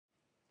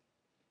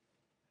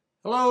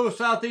Hello,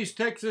 Southeast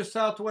Texas,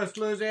 Southwest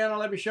Louisiana.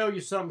 Let me show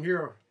you something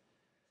here.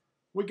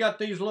 We got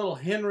these little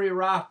Henry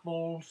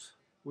rifles.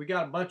 We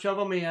got a bunch of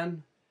them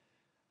in.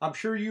 I'm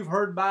sure you've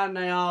heard by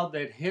now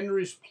that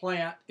Henry's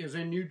plant is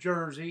in New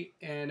Jersey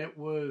and it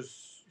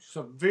was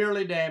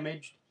severely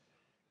damaged.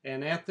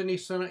 And Anthony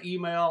sent an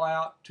email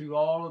out to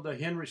all of the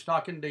Henry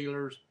stocking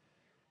dealers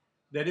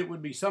that it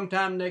would be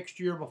sometime next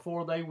year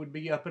before they would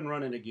be up and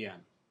running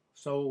again.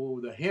 So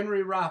the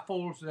Henry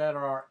rifles that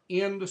are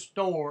in the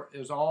store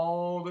is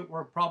all that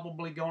we're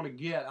probably going to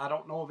get. I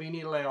don't know of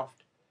any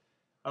left,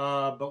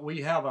 but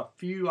we have a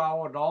few. I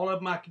ordered all of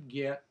them I could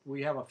get.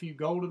 We have a few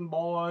Golden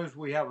Boys.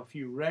 We have a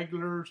few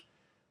regulars.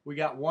 We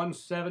got one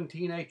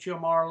 17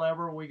 HMR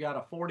lever. We got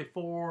a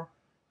 44,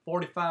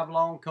 45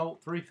 long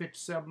Colt,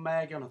 357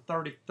 mag, and a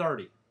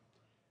 30-30.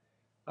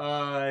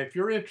 If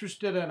you're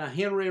interested in a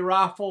Henry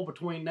rifle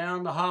between now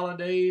and the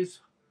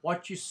holidays,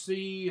 what you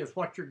see is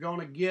what you're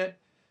going to get.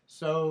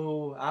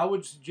 So I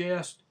would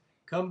suggest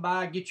come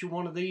by, get you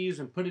one of these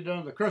and put it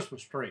under the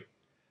Christmas tree.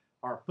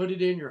 Or put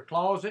it in your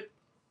closet,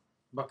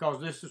 because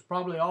this is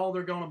probably all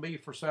they're going to be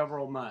for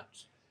several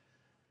months.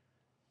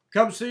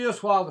 Come see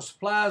us while the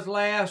supplies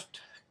last.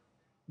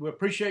 We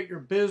appreciate your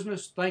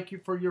business. Thank you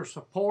for your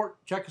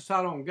support. Check us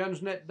out on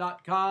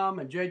gunsnet.com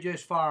and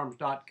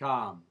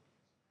jjsfirearms.com.